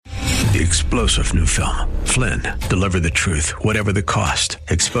The explosive new film, Flynn, deliver the truth, whatever the cost,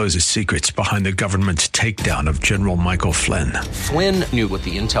 exposes secrets behind the government's takedown of General Michael Flynn. Flynn knew what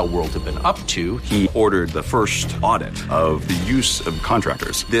the intel world had been up to. He ordered the first audit of the use of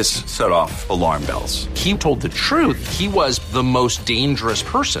contractors. This set off alarm bells. He told the truth. He was the most dangerous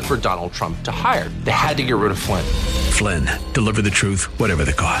person for Donald Trump to hire. They had to get rid of Flynn. Flynn, deliver the truth, whatever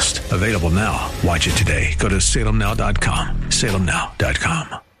the cost. Available now. Watch it today. Go to salemnow.com.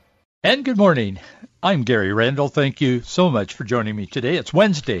 salemnow.com. And good morning. I'm Gary Randall. Thank you so much for joining me today. It's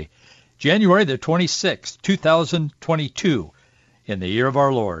Wednesday, January the 26th, 2022, in the year of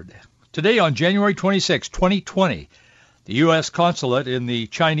our Lord. Today on January 26, 2020, the U.S. consulate in the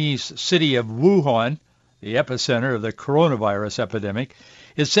Chinese city of Wuhan, the epicenter of the coronavirus epidemic,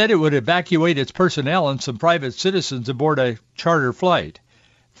 it said it would evacuate its personnel and some private citizens aboard a charter flight.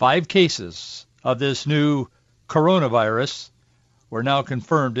 5 cases of this new coronavirus were now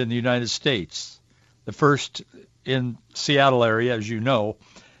confirmed in the United States. The first in Seattle area, as you know.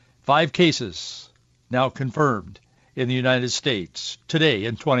 5 cases now confirmed in the United States today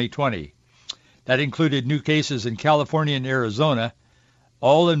in 2020. That included new cases in California and Arizona.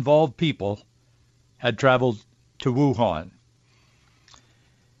 All involved people had traveled to Wuhan.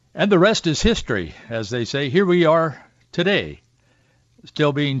 And the rest is history, as they say. Here we are today,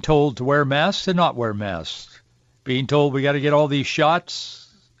 still being told to wear masks and not wear masks. Being told we got to get all these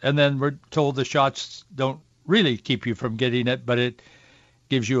shots, and then we're told the shots don't really keep you from getting it, but it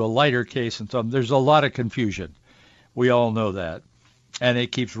gives you a lighter case and so on. There's a lot of confusion. We all know that, and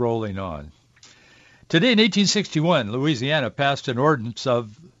it keeps rolling on. Today in 1861, Louisiana passed an ordinance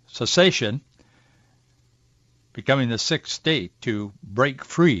of secession, becoming the 6th state to break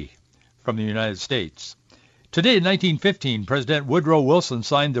free from the United States. Today in 1915, President Woodrow Wilson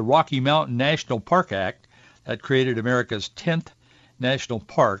signed the Rocky Mountain National Park Act that created America's 10th national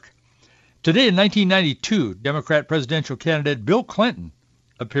park. Today in 1992, Democrat presidential candidate Bill Clinton,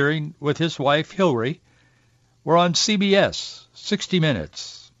 appearing with his wife Hillary, were on CBS, 60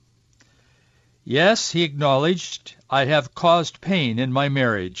 Minutes. Yes, he acknowledged, I have caused pain in my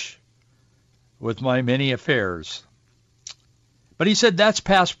marriage with my many affairs. But he said that's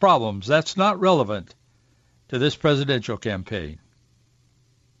past problems. That's not relevant to this presidential campaign.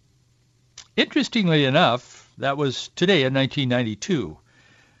 Interestingly enough, that was today in 1992.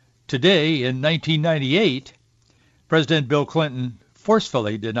 Today in 1998, President Bill Clinton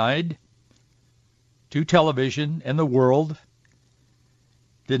forcefully denied to television and the world,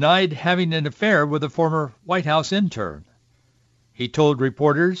 denied having an affair with a former White House intern. He told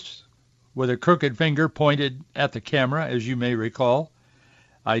reporters, with a crooked finger pointed at the camera, as you may recall,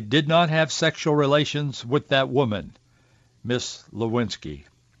 I did not have sexual relations with that woman, Miss Lewinsky.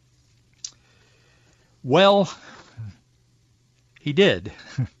 Well, he did,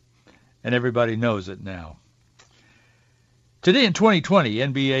 and everybody knows it now. Today in 2020,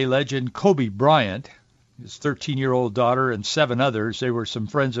 NBA legend Kobe Bryant, his 13-year-old daughter, and 7 others, they were some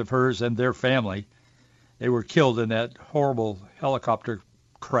friends of hers and their family. They were killed in that horrible helicopter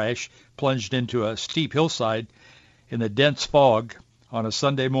crash, plunged into a steep hillside in the dense fog on a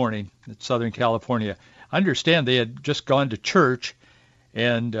Sunday morning in Southern California. I understand they had just gone to church,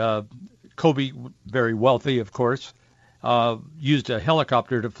 and Kobe, very wealthy, of course, used a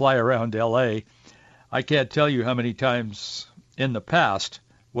helicopter to fly around L.A. I can't tell you how many times in the past,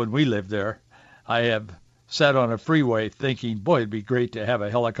 when we lived there, I have sat on a freeway thinking, boy, it'd be great to have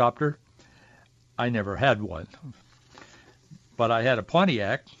a helicopter. I never had one, but I had a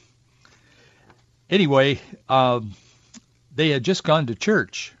Pontiac. Anyway, they had just gone to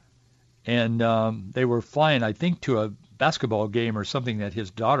church, and they were flying, I think, to a basketball game or something that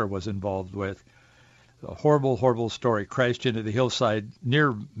his daughter was involved with. A horrible, horrible story. Crashed into the hillside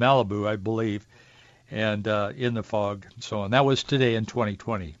near Malibu, I believe, and in the fog and so on. That was today in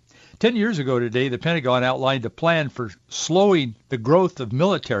 2020. 10 years ago today, the Pentagon outlined a plan for slowing the growth of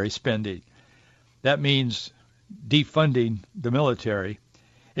military spending. That means defunding the military,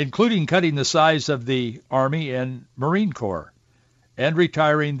 including cutting the size of the Army and Marine Corps, and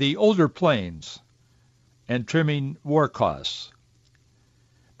retiring the older planes, and trimming war costs.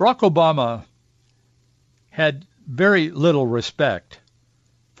 Barack Obama had very little respect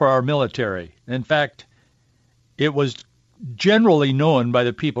for our military. In fact, it was generally known by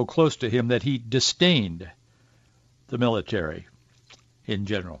the people close to him that he disdained the military in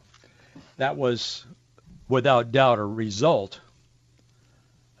general. That was, without doubt, a result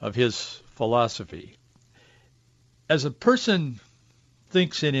of his philosophy. As a person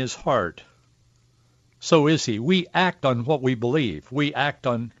thinks in his heart, so is he. We act on what we believe. We act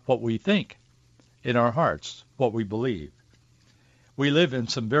on what we think in our hearts, what we believe. we live in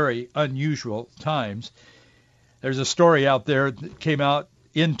some very unusual times. There's a story out there that came out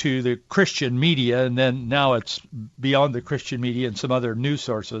into the Christian media, and then now it's beyond the Christian media and some other news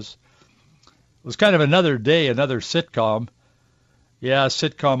sources. It was kind of another day, another sitcom. Yeah, a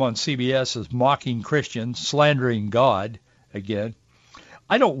sitcom on CBS is mocking Christians, slandering God again.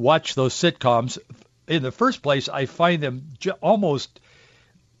 I don't watch those sitcoms. In the first place, I find them almost,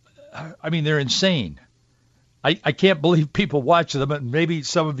 they're insane. I can't believe people watch them, and maybe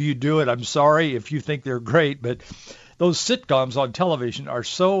some of you do it. I'm sorry if you think they're great, but those sitcoms on television are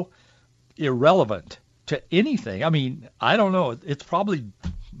so irrelevant to anything. I don't know. It's probably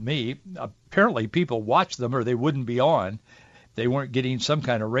me. Apparently people watch them or they wouldn't be on. They weren't getting some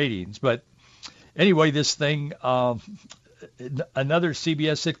kind of ratings. But anyway, this thing, another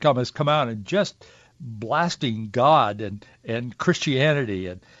CBS sitcom has come out and just blasting God and Christianity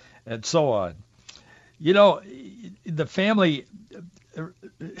and so on. You know, the family,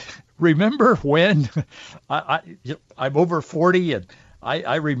 remember when I'm over 40 and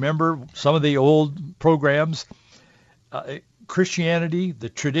I remember some of the old programs, Christianity, the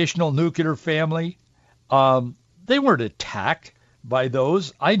traditional nuclear family, they weren't attacked by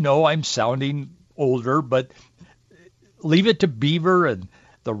those. I know I'm sounding older, but leave it to Beaver and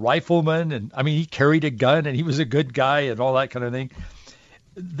the rifleman. And he carried a gun and he was a good guy and all that kind of thing.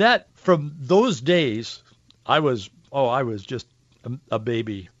 That from those days, I was just a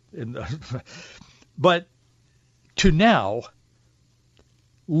baby. But to now,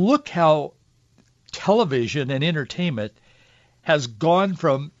 look how television and entertainment has gone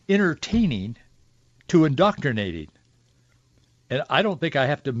from entertaining to indoctrinating. And I don't think I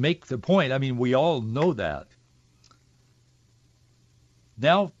have to make the point. We all know that.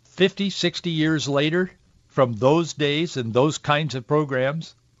 Now, 50, 60 years later, from those days and those kinds of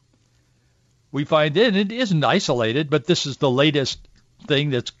programs, we find, and it isn't isolated, but this is the latest thing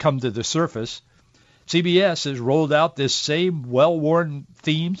that's come to the surface. CBS has rolled out this same well-worn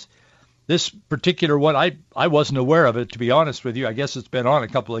themes. This particular one, I wasn't aware of it, to be honest with you. I guess it's been on a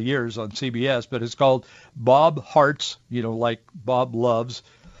couple of years on CBS, but it's called Bob Hearts, like Bob Loves.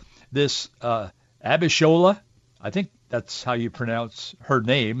 This Abishola, I think that's how you pronounce her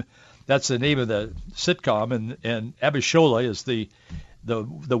name. That's the name of the sitcom, and Abishola is the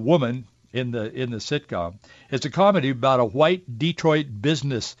woman in the sitcom. It's a comedy about a white Detroit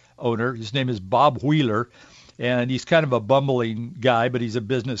business owner. His name is Bob Wheeler, and he's kind of a bumbling guy, but he's a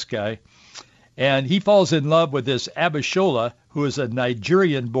business guy. And he falls in love with this Abishola, who is a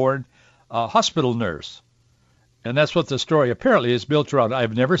Nigerian-born hospital nurse. And that's what the story apparently is built around.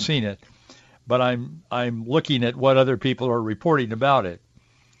 I've never seen it, but I'm looking at what other people are reporting about it.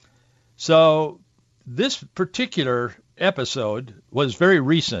 So this particular episode was very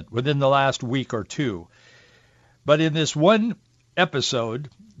recent, within the last week or two. But in this one episode,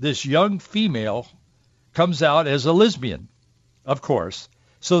 this young female comes out as a lesbian, of course.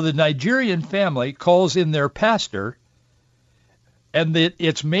 So the Nigerian family calls in their pastor, and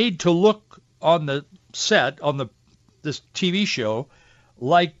it's made to look on the set, on this TV show,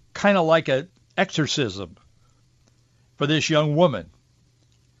 kind of like an exorcism for this young woman.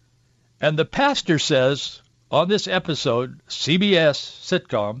 And the pastor says, on this episode, CBS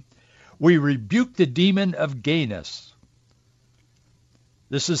sitcom, we rebuke the demon of gayness.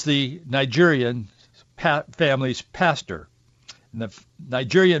 This is the Nigerian family's pastor. And the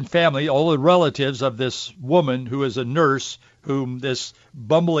Nigerian family, all the relatives of this woman who is a nurse whom this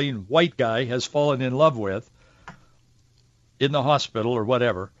bumbling white guy has fallen in love with in the hospital or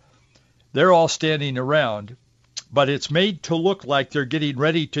whatever, they're all standing around, but it's made to look like they're getting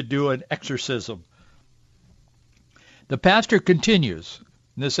ready to do an exorcism. The pastor continues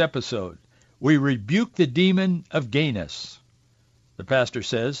in this episode, we rebuke the demon of gayness. The pastor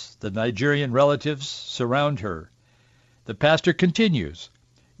says, the Nigerian relatives surround her. The pastor continues,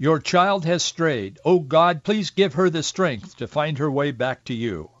 your child has strayed. Oh God, please give her the strength to find her way back to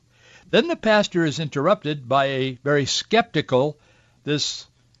you. Then the pastor is interrupted by a very skeptical, this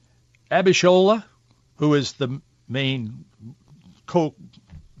Abishola, who is the main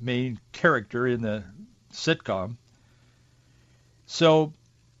character in the sitcom. So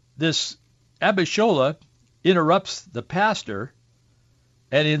this Abishola interrupts the pastor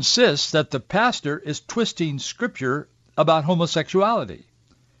and insists that the pastor is twisting scripture about homosexuality.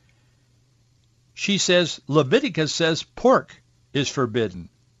 She says Leviticus says pork is forbidden.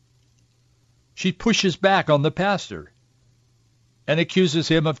 She pushes back on the pastor and accuses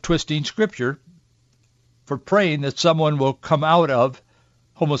him of twisting scripture for praying that someone will come out of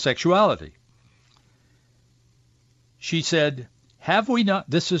homosexuality. She said, have we not,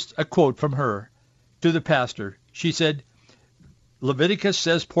 this is a quote from her to the pastor, she said, Leviticus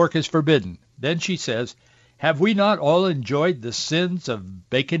says pork is forbidden. Then she says, have we not all enjoyed the sins of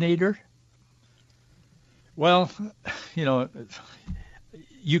Baconator? Well, you know,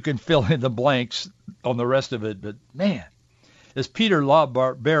 you can fill in the blanks on the rest of it, but man, as Peter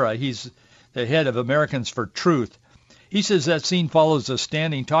LaBarbera, he's the head of Americans for Truth, he says that scene follows the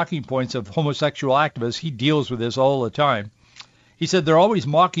standing talking points of homosexual activists. He deals with this all the time. He said they're always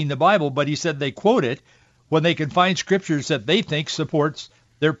mocking the Bible, but he said they quote it when they can find scriptures that they think supports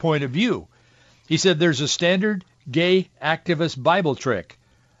their point of view. He said there's a standard gay activist Bible trick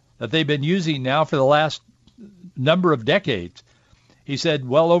that they've been using now for the last number of decades. He said,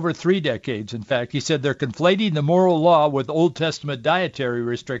 well over 3 decades, in fact. He said they're conflating the moral law with Old Testament dietary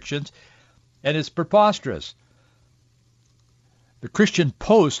restrictions, and it's preposterous. The Christian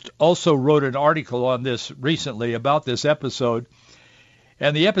Post also wrote an article on this recently about this episode.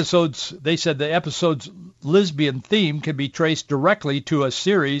 And the episodes, they said the episode's lesbian theme can be traced directly to a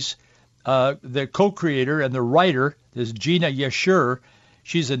series. The co-creator and the writer is Gina Yashur.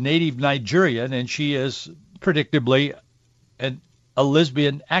 She's a native Nigerian, and she is predictably a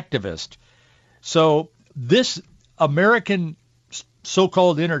lesbian activist. So this American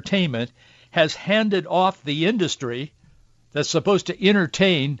so-called entertainment has handed off the industry that's supposed to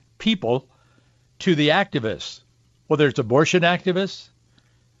entertain people to the activists, whether it's abortion activists,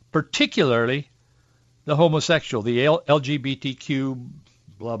 particularly the homosexual, the LGBTQ,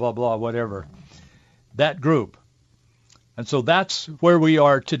 blah, blah, blah, whatever, that group. And so that's where we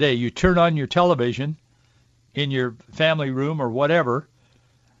are today. You turn on your television in your family room or whatever,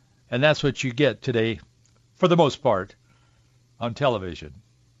 and that's what you get today, for the most part, on television.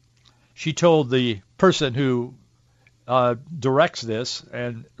 She told the person who directs this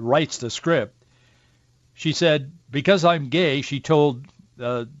and writes the script, she said, because I'm gay, she told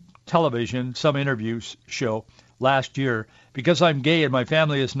television, some interview show last year, because I'm gay and my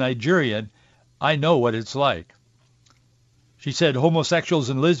family is Nigerian, I know what it's like. She said homosexuals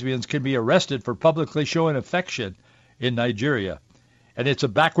and lesbians can be arrested for publicly showing affection in Nigeria. And it's a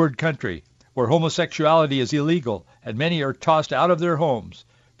backward country where homosexuality is illegal and many are tossed out of their homes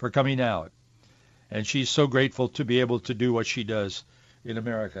for coming out. And she's so grateful to be able to do what she does in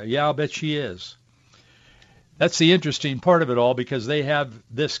America. Yeah, I'll bet she is. That's the interesting part of it all, because they have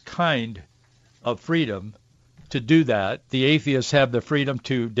this kind of freedom to do that. The atheists have the freedom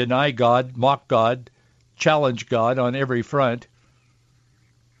to deny God, mock God, challenge God on every front,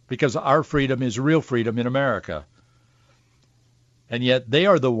 because our freedom is real freedom in America. And yet they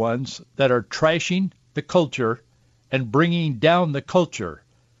are the ones that are trashing the culture and bringing down the culture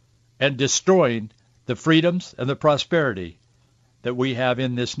and destroying the freedoms and the prosperity that we have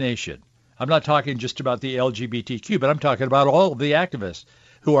in this nation. I'm not talking just about the LGBTQ, but I'm talking about all of the activists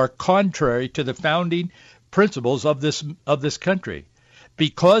who are contrary to the founding principles of this country.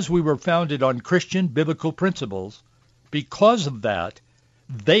 Because we were founded on Christian biblical principles, because of that,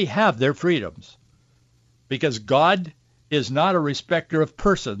 they have their freedoms. Because God is not a respecter of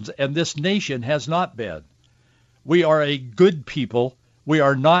persons, and this nation has not been. We are a good people. We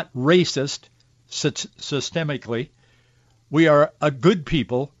are not racist systemically. We are a good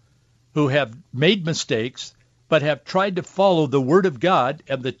people who have made mistakes, but have tried to follow the Word of God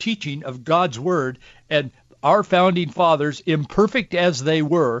and the teaching of God's Word. And our founding fathers, imperfect as they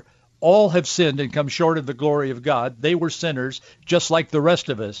were, all have sinned and come short of the glory of God. They were sinners, just like the rest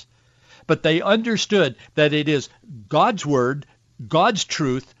of us. But they understood that it is God's Word, God's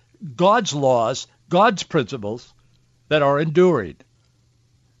truth, God's laws, God's principles that are enduring.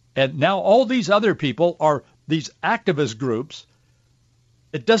 And now all these other people are these activist groups.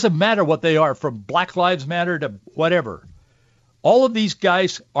 It doesn't matter what they are, from Black Lives Matter to whatever. All of these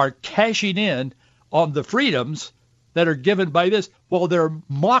guys are cashing in on the freedoms that are given by this, while they're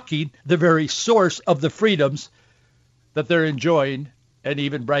mocking the very source of the freedoms that they're enjoying and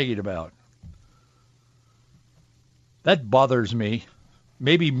even bragging about. That bothers me,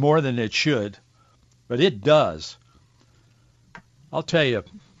 maybe more than it should, but it does. I'll tell you,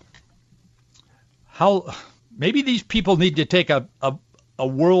 how maybe these people need to take a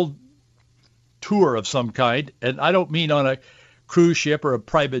world tour of some kind, and I don't mean on a cruise ship or a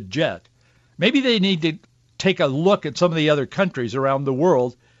private jet. Maybe they need to take a look at some of the other countries around the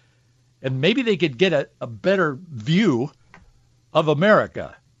world, and maybe they could get a better view of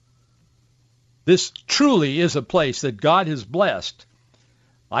America. This truly is a place that God has blessed.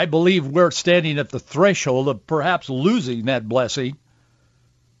 I believe we're standing at the threshold of perhaps losing that blessing,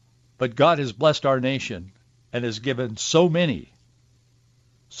 but God has blessed our nation and has given so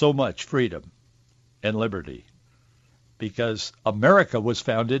much freedom and liberty, because America was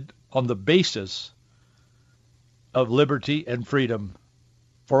founded on the basis of liberty and freedom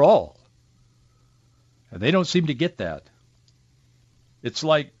for all. And they don't seem to get that. It's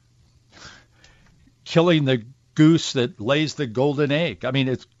like killing the goose that lays the golden egg. I mean,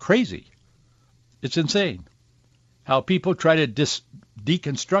 it's crazy. It's insane how people try to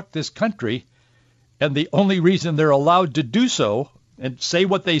deconstruct this country, and the only reason they're allowed to do so and say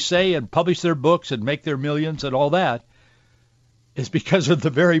what they say and publish their books and make their millions and all that is because of the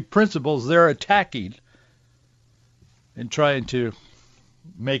very principles they're attacking and trying to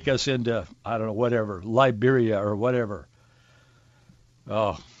make us into, I don't know, whatever, Liberia or whatever.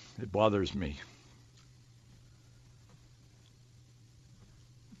 Oh, it bothers me.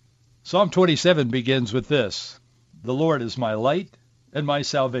 Psalm 27 begins with this: The Lord is my light and my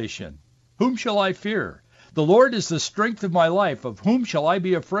salvation. Whom shall I fear? The Lord is the strength of my life. Of whom shall I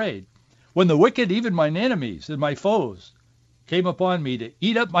be afraid? When the wicked, even mine enemies and my foes, came upon me to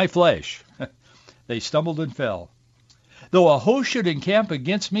eat up my flesh, they stumbled and fell. Though a host should encamp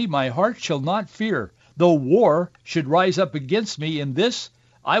against me, my heart shall not fear. Though war should rise up against me, in this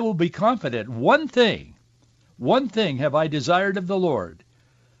I will be confident. One thing have I desired of the Lord,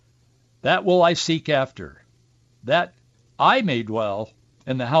 that will I seek after, that I may dwell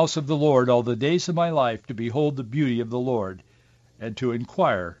in the house of the Lord all the days of my life, to behold the beauty of the Lord, and to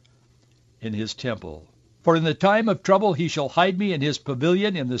inquire in his temple. For in the time of trouble he shall hide me in his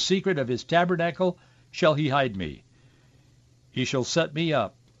pavilion, in the secret of his tabernacle shall he hide me. He shall set me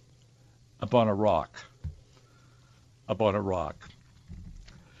up upon a rock. Upon a rock.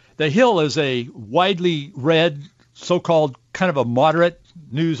 The Hill is a widely read, so-called kind of a moderate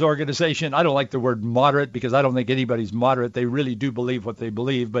news organization. I don't like the word moderate because I don't think anybody's moderate. They really do believe what they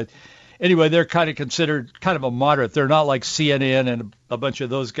believe. But anyway, they're kind of considered kind of a moderate. They're not like CNN and a bunch of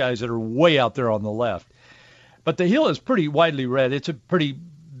those guys that are way out there on the left. But the Hill is pretty widely read. It's a pretty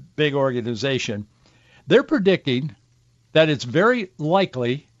big organization. They're predicting that it's very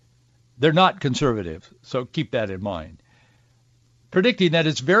likely, they're not conservative, so keep that in mind, predicting that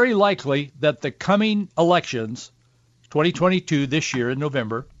it's very likely that the coming elections, 2022 this year in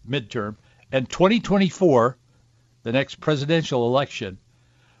November, midterm, and 2024, the next presidential election,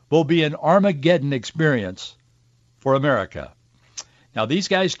 will be an Armageddon experience for America. Now, these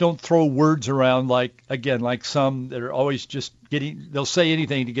guys don't throw words around like some that are always just they'll say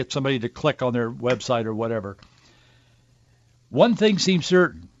anything to get somebody to click on their website or whatever. One thing seems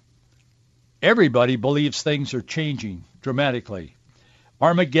certain. Everybody believes things are changing dramatically.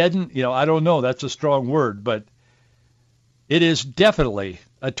 Armageddon, I don't know, that's a strong word, but it is definitely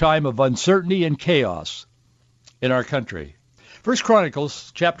a time of uncertainty and chaos in our country. 1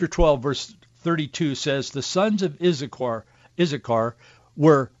 Chronicles chapter 12, verse 32 says, the sons of Issachar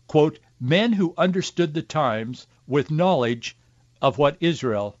were, quote, men who understood the times with knowledge of what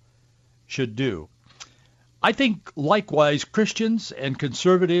Israel should do. I think likewise Christians and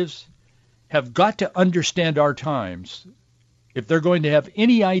conservatives have got to understand our times if they're going to have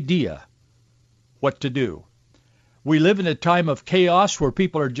any idea what to do. We live in a time of chaos where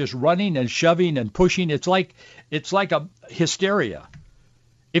people are just running and shoving and pushing. It's like a hysteria.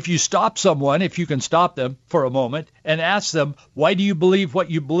 If you stop someone, if you can stop them for a moment and ask them, why do you believe what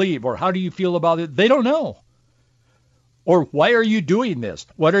you believe, or how do you feel about it? They don't know. Or why are you doing this?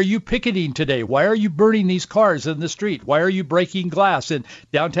 What are you picketing today? Why are you burning these cars in the street? Why are you breaking glass in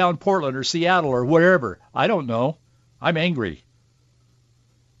downtown Portland or Seattle or wherever? I don't know. I'm angry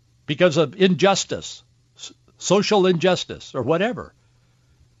because of injustice, social injustice or whatever.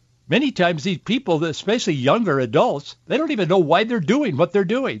 Many times these people, especially younger adults, they don't even know why they're doing what they're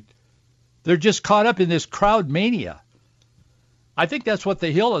doing. They're just caught up in this crowd mania. I think that's what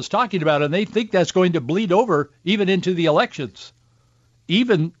the Hill is talking about, and they think that's going to bleed over even into the elections,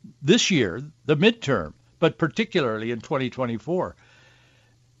 even this year, the midterm, but particularly in 2024.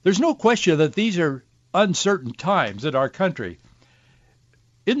 There's no question that these are uncertain times in our country.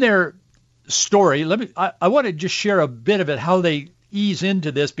 In their story, I want to just share a bit of it, how they ease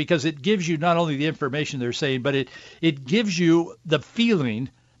into this, because it gives you not only the information they're saying, but it gives you the feeling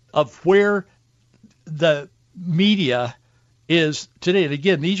of where the media is today. And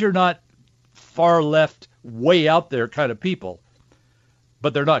again, these are not far left, way out there kind of people,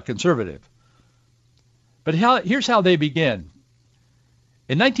 but they're not conservative. But here's how they begin.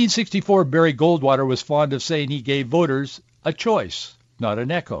 In 1964, Barry Goldwater was fond of saying he gave voters a choice, not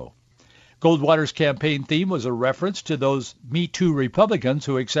an echo. Goldwater's campaign theme was a reference to those Me Too Republicans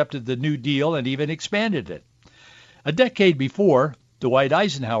who accepted the New Deal and even expanded it. A decade before, Dwight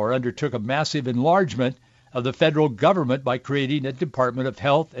Eisenhower undertook a massive enlargement of the federal government by creating a Department of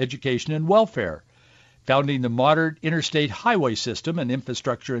Health, Education, and Welfare, founding the modern interstate highway system, an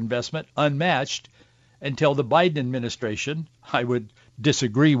infrastructure investment unmatched until the Biden administration. I would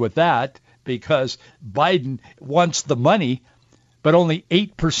disagree with that because Biden wants the money, but only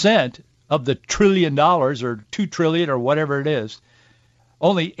 8% of the $1 trillion or $2 trillion or whatever it is,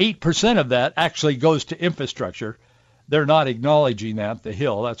 only 8% of that actually goes to infrastructure. They're not acknowledging that, the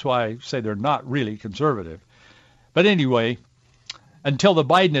Hill. That's why I say they're not really conservative. But anyway, until the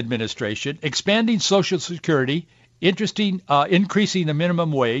Biden administration, expanding Social Security, increasing the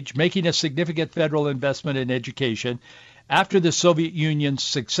minimum wage, making a significant federal investment in education. After the Soviet Union's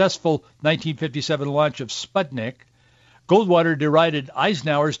successful 1957 launch of Sputnik, Goldwater derided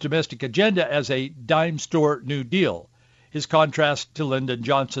Eisenhower's domestic agenda as a dime store New Deal. His contrast to Lyndon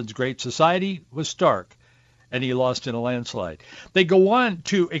Johnson's Great Society was stark, and he lost in a landslide. They go on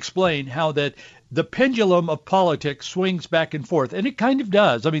to explain how that the pendulum of politics swings back and forth, and it kind of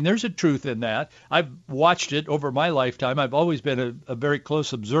does. I mean, there's a truth in that. I've watched it over my lifetime. I've always been a very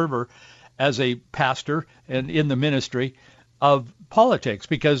close observer as a pastor and in the ministry of politics,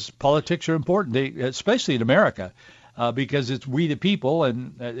 because politics are important, especially in America, because it's we the people,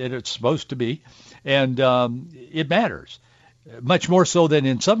 and it's supposed to be, and it matters. Much more so than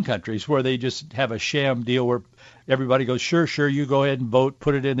in some countries where they just have a sham deal where everybody goes, sure, you go ahead and vote,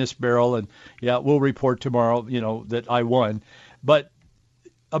 put it in this barrel, and yeah, we'll report tomorrow, that I won. But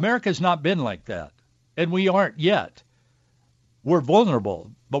America's not been like that, and we aren't yet. We're vulnerable,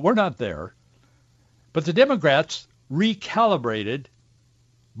 but we're not there. But the Democrats recalibrated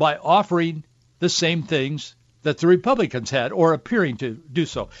by offering the same things that the Republicans had, or appearing to do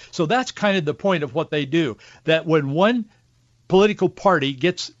so. So that's kind of the point of what they do, that when one political party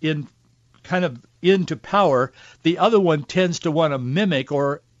gets into power, the other one tends to want to mimic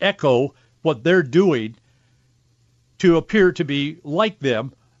or echo what they're doing to appear to be like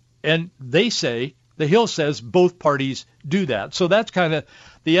them. And they say, the Hill says, both parties do that. So that's kind of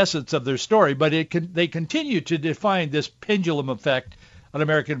the essence of their story. But they continue to define this pendulum effect on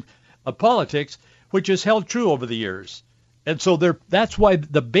American politics, which has held true over the years. And so that's why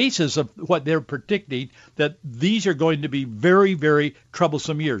the basis of what they're predicting, that these are going to be very, very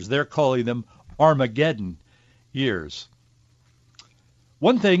troublesome years. They're calling them Armageddon years.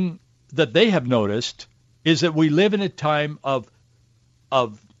 One thing that they have noticed is that we live in a time of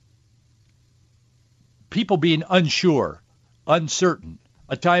people being unsure, uncertain,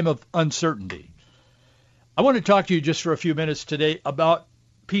 a time of uncertainty. I want to talk to you just for a few minutes today about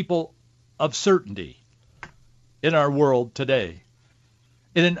people of certainty in our world today.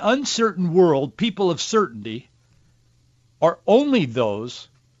 In an uncertain world, people of certainty are only those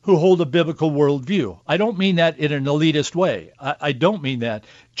who hold a biblical worldview. I don't mean that in an elitist way. I don't mean that.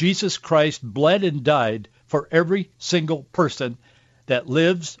 Jesus Christ bled and died for every single person that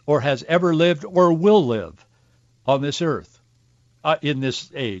lives or has ever lived or will live on this earth in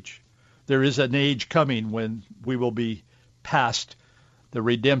this age. There is an age coming when we will be past the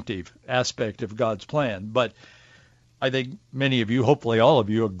redemptive aspect of God's plan. But I think many of you, hopefully all of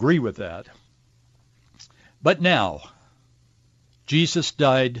you, agree with that. But now, Jesus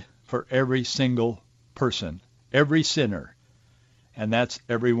died for every single person, every sinner, and that's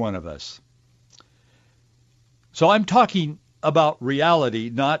every one of us. So I'm talking about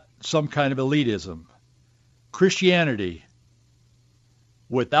reality, not some kind of elitism. Christianity,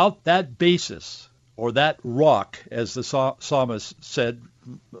 without that basis, or that rock, as the psalmist said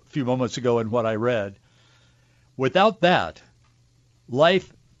a few moments ago in what I read, without that,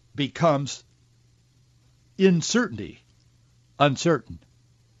 life becomes uncertain.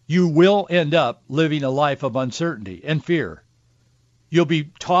 You will end up living a life of uncertainty and fear. You'll be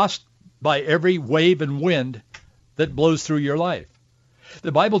tossed by every wave and wind that blows through your life.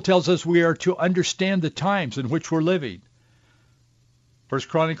 The Bible tells us we are to understand the times in which we're living. 1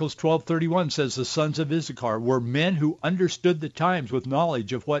 Chronicles 12:31 says the sons of Issachar were men who understood the times with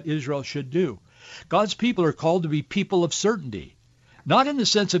knowledge of what Israel should do. God's people are called to be people of certainty, not in the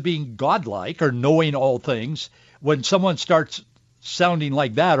sense of being godlike or knowing all things. When someone starts sounding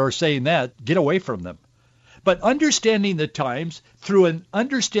like that or saying that, get away from them. But understanding the times through an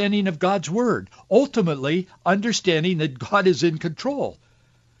understanding of God's word, ultimately understanding that God is in control.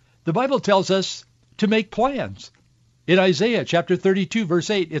 The Bible tells us to make plans. In Isaiah chapter 32, verse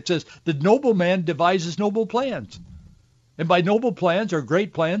 8, it says, the noble man devises noble plans. And by noble plans or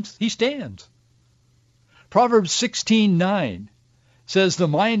great plans, he stands. Proverbs 16:9 says, the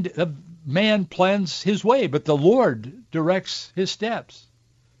mind of man plans his way, but the Lord directs his steps.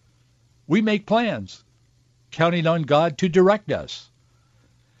 We make plans, counting on God to direct us.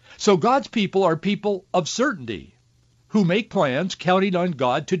 So God's people are people of certainty who make plans, counting on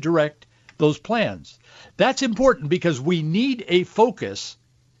God to direct those plans. That's important because we need a focus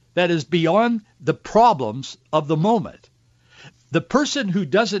that is beyond the problems of the moment. The person who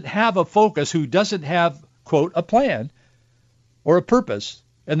doesn't have a focus, who doesn't have, quote, a plan or a purpose,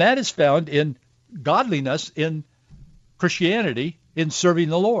 and that is found in godliness, in Christianity, in serving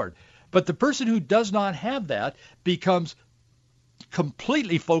the Lord. But the person who does not have that becomes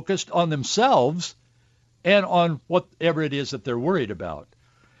completely focused on themselves and on whatever it is that they're worried about.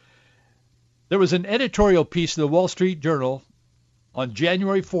 There was an editorial piece in the Wall Street Journal on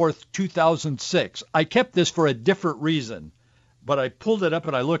January 4th, 2006. I kept this for a different reason, but I pulled it up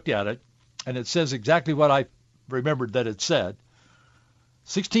and I looked at it, and it says exactly what I remembered that it said.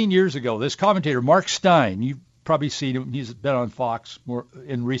 16 years ago, this commentator, Mark Steyn, you've probably seen him, he's been on Fox more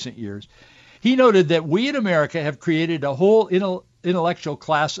in recent years, he noted that we in America have created a whole intellectual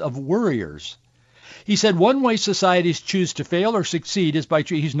class of worriers. He said one way societies choose to fail or succeed is by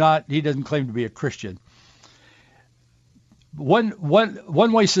he doesn't claim to be a Christian. One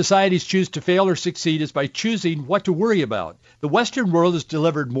way societies choose to fail or succeed is by choosing what to worry about. The Western world has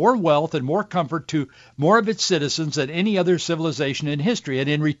delivered more wealth and more comfort to more of its citizens than any other civilization in history. And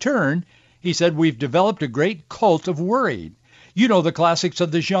in return, he said, we've developed a great cult of worrying. You know the classics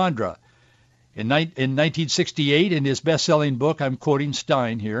of the genre. In 1968, in his best-selling book, I'm quoting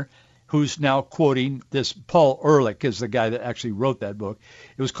Steyn here, who's now quoting this Paul Ehrlich is the guy that actually wrote that book.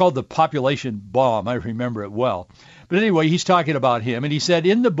 It was called The Population Bomb. I remember it well. But anyway, he's talking about him. And he said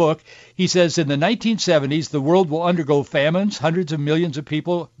in the book, he says, in the 1970s, the world will undergo famines, hundreds of millions of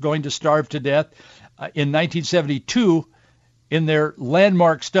people going to starve to death. In 1972, in their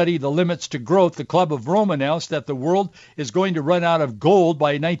landmark study, The Limits to Growth, the Club of Rome announced that the world is going to run out of gold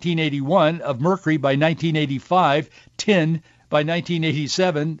by 1981, of mercury by 1985, tin by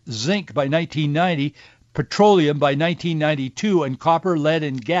 1987, zinc by 1990, petroleum by 1992, and copper, lead,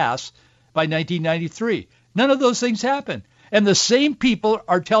 and gas by 1993. None of those things happen. And the same people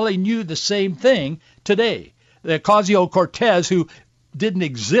are telling you the same thing today. The Ocasio-Cortez, who didn't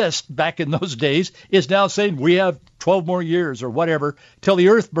exist back in those days, is now saying we have 12 more years or whatever till the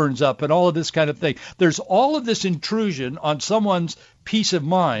earth burns up and all of this kind of thing. There's all of this intrusion on someone's peace of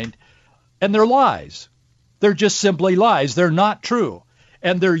mind, and they're lies. They're just simply lies. They're not true.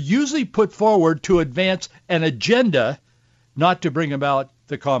 And they're usually put forward to advance an agenda, not to bring about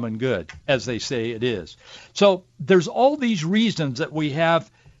the common good, as they say it is. So there's all these reasons that we have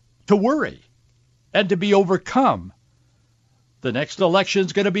to worry and to be overcome. The next election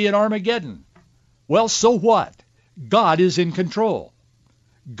is going to be an Armageddon. Well, so what? God is in control.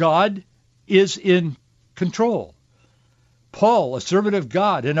 God is in control. Paul, a servant of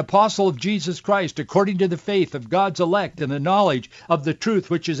God, an apostle of Jesus Christ, according to the faith of God's elect and the knowledge of the truth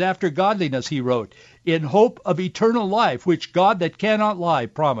which is after godliness, he wrote, in hope of eternal life, which God that cannot lie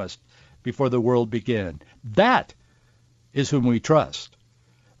promised before the world began. That is whom we trust.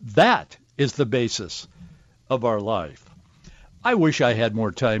 That is the basis of our life. I wish I had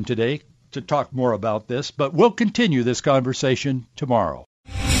more time today to talk more about this, but we'll continue this conversation tomorrow.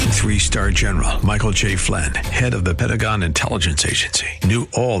 3-star General Michael J. Flynn, head of the Pentagon Intelligence Agency, knew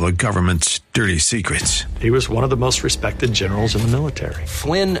all the government's dirty secrets. He was one of the most respected generals in the military.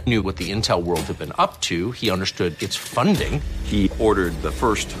 Flynn knew what the intel world had been up to. He understood its funding. He ordered the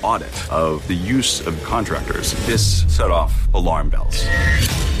first audit of the use of contractors. This set off alarm bells.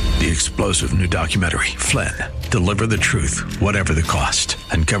 The explosive new documentary, Flynn, Deliver the Truth, Whatever the Cost,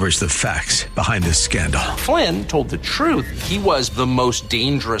 uncovers the facts behind this scandal. Flynn told the truth. He was the most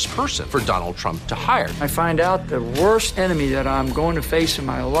dangerous person for Donald Trump to hire. I find out the worst enemy that I'm going to face in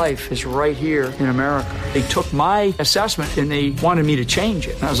my life is right here in America. They took my assessment and they wanted me to change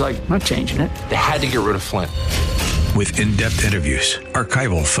it. And I was like, I'm not changing it. They had to get rid of Flynn. With in-depth interviews,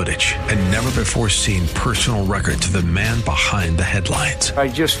 archival footage, and never-before-seen personal records of the man behind the headlines. I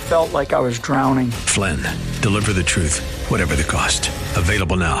just felt like I was drowning. Flynn, Deliver the Truth, Whatever the Cost.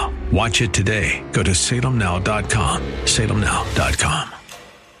 Available now. Watch it today. Go to salemnow.com. salemnow.com.